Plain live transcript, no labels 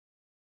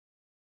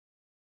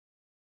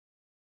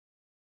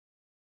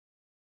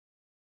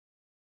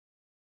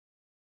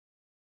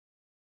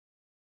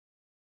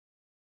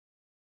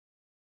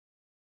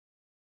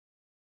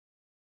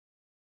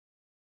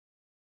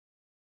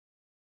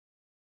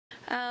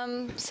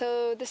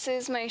So this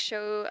is my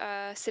show,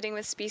 Sitting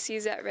with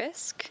Species at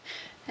Risk,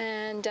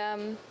 and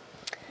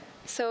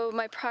so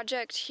my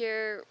project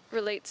here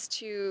relates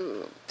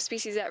to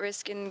species at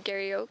risk in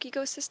Garry Oak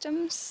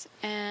ecosystems,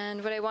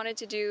 and what I wanted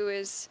to do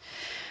is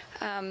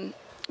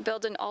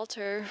build an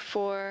altar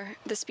for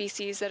the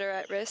species that are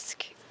at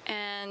risk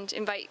and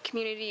invite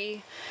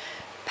community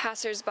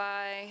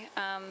passers-by,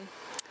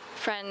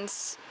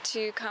 friends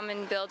to come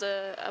and build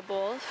a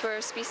bowl for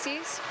a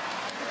species.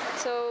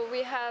 So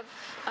we have,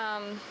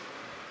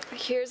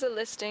 here's a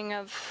listing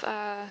of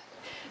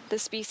the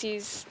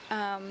species.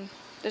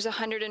 There's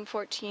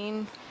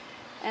 114,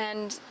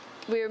 and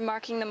we're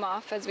marking them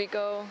off as we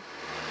go.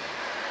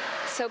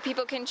 So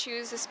people can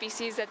choose the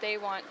species that they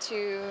want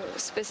to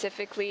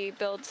specifically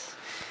build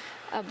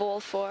a bowl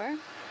for.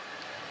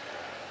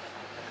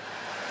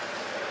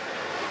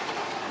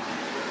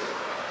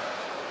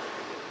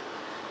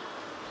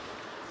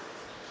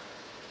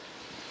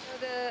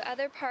 The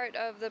other part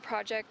of the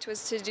project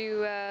was to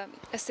do a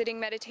sitting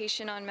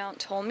meditation on Mount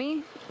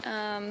Tolmi,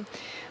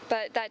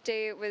 but that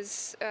day it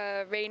was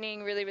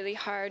raining really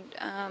hard,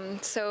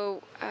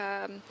 so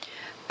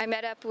I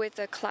met up with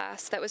a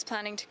class that was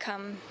planning to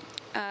come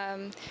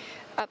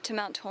up to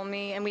Mount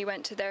Tolmi, and we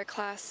went to their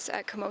class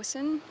at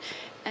Camosun,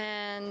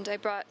 and I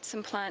brought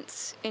some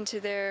plants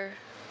into their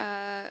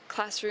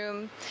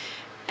classroom,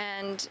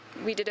 and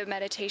we did a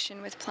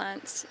meditation with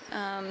plants.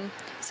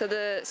 So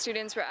the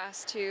students were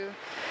asked to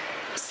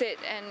sit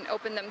and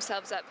open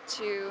themselves up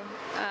to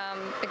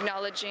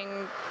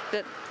acknowledging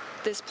that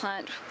this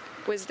plant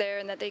was there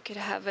and that they could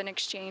have an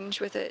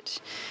exchange with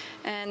it.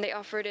 And they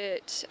offered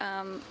it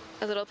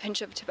a little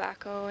pinch of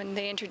tobacco, and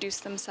they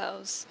introduced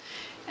themselves,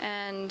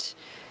 and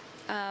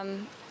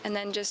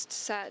then just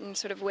sat and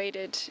sort of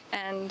waited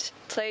and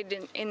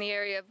played in the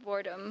area of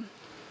boredom.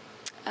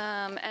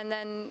 And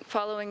then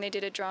following, they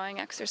did a drawing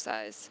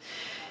exercise.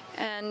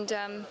 And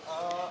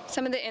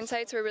some of the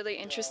insights were really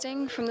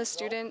interesting from the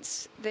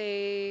students.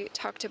 They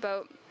talked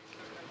about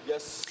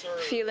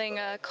feeling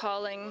a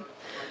calling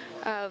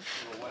of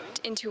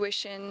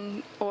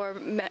intuition,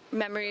 or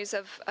memories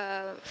of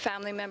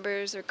family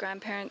members or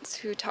grandparents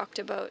who talked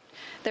about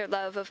their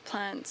love of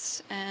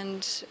plants.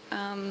 And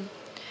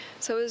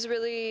so it was a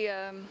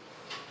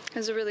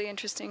really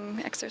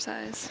interesting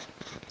exercise.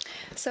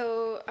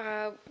 So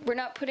we're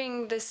not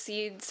putting the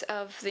seeds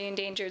of the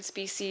endangered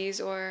species,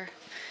 or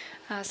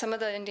some of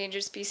the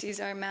endangered species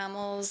are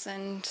mammals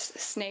and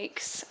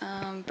snakes,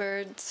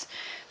 birds.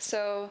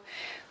 So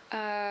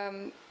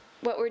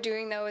what we're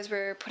doing though is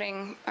we're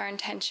putting our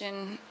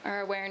intention,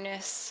 our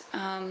awareness,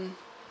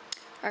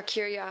 our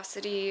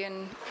curiosity,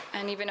 and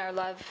even our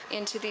love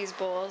into these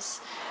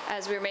bowls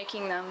as we're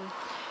making them,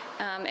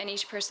 and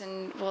each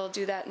person will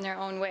do that in their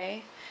own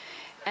way.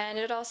 And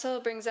it also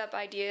brings up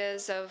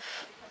ideas of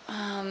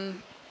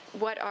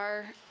what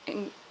are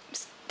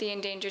the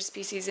endangered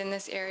species in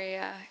this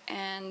area,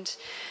 and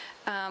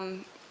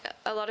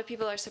a lot of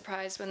people are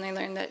surprised when they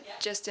learn that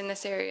just in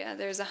this area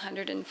there's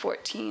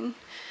 114.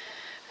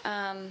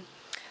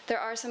 There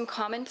are some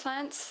common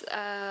plants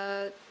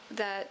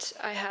that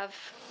I have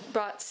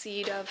brought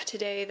seed of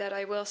today that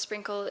I will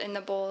sprinkle in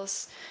the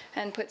bowls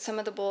and put some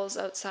of the bowls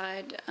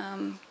outside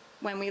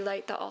when we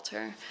light the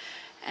altar.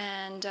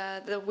 And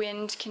the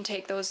wind can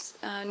take those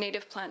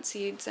native plant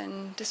seeds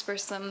and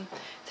disperse them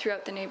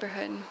throughout the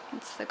neighborhood.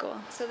 That's the goal.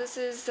 So this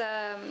is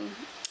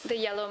the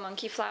yellow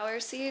monkey flower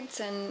seeds,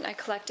 and I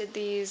collected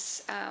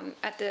these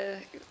at the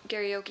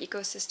Garry Oak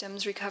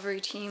Ecosystems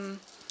Recovery Team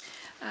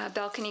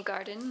balcony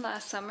garden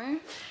last summer.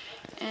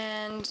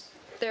 And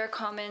they're a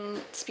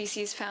common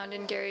species found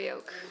in Garry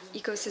Oak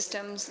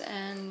ecosystems,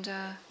 and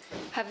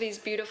have these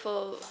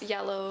beautiful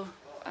yellow,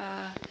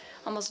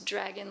 almost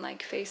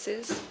dragon-like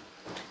faces.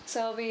 So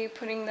I'll be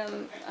putting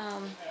them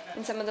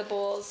in some of the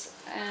bowls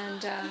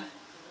and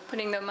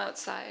putting them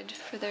outside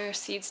for their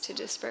seeds to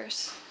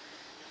disperse.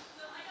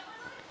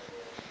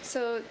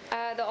 So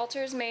the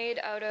altar is made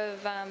out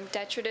of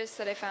detritus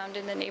that I found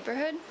in the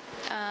neighborhood,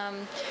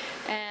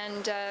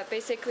 and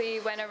basically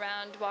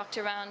walked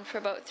around for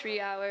about 3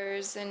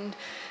 hours, and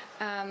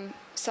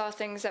saw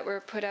things that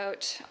were put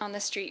out on the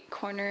street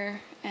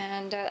corner.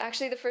 And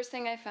actually the first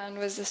thing I found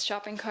was this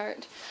shopping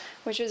cart,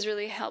 which was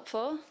really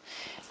helpful.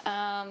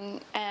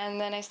 And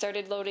then I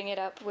started loading it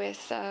up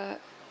with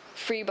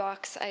free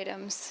box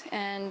items.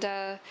 And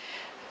I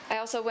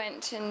also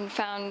went and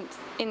found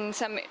in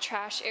some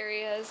trash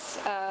areas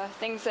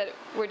things that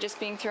were just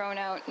being thrown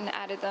out, and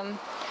added them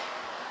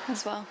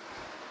as well.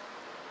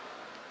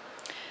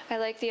 I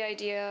like the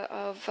idea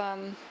of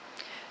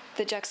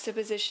the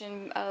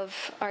juxtaposition of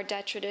our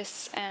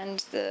detritus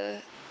and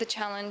the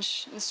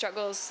challenge and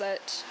struggles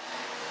that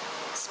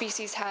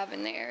species have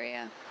in the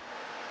area.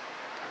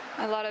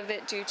 A lot of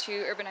it due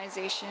to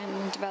urbanization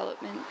and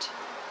development.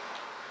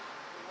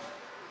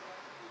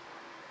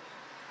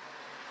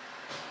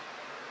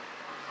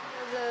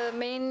 The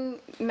main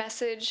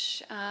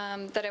message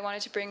that I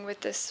wanted to bring with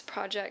this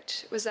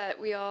project was that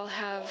we all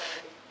have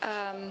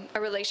a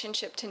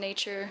relationship to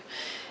nature,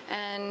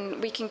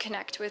 and we can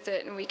connect with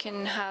it, and we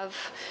can have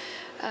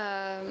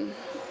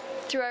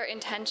through our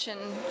intention,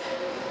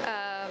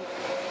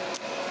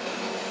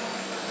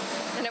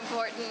 an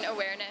important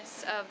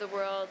awareness of the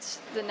world,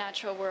 the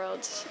natural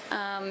world,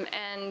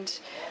 and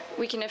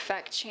we can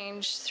affect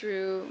change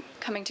through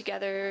coming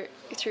together,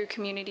 through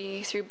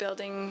community, through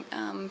building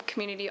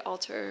community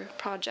altar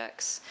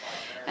projects,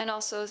 and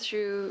also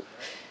through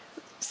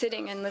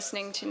sitting and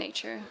listening to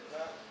nature.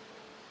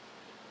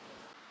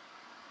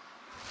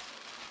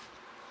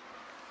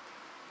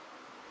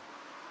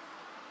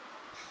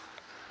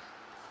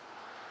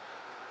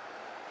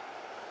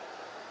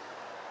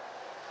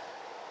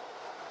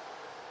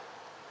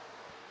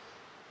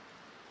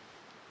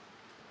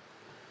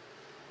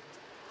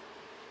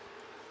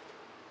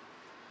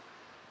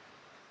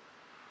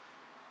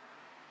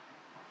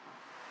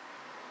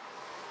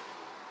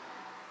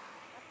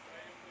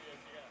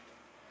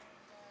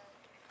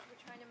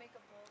 We're trying to make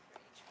a bowl for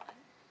each one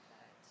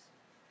that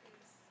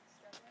is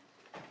struggling.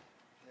 Yeah.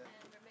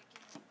 And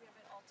we have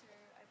an altar.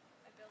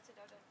 I built it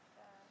out of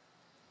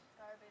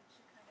garbage,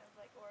 kind of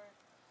like, or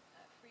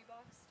free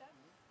box stuff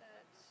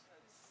that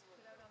was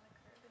put out on the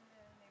curb in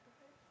the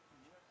neighborhood.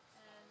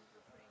 And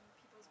we're putting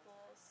people's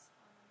bowls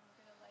on them. We're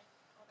going to light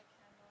all the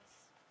candles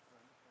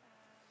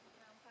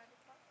around 5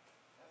 o'clock.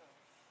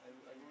 I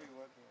will be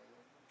working.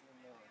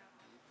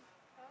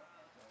 Oh,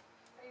 okay.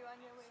 Are you on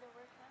your way to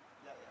work now?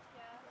 Yeah.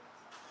 Yeah.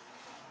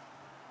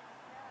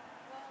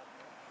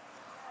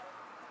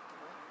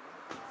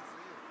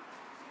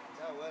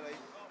 Well, yeah,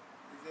 well,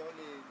 is the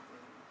only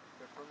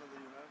performance that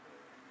you have?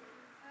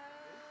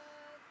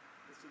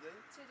 Is today?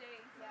 Today,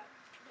 yeah.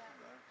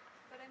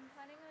 But I'm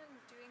planning on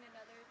doing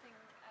another thing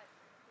at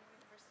the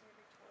University of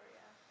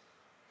Victoria,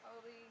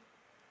 probably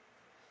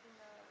in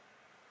the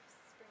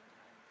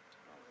springtime.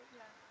 Oh, right.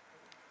 Yeah,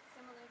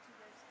 similar to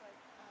this, but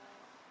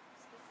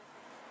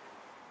specific.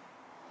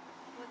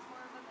 Well, it's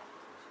more of a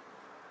meditation.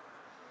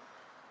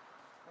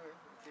 Okay,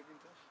 keep in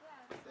touch.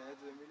 Yeah. Say hi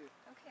to Emilio.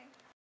 Okay.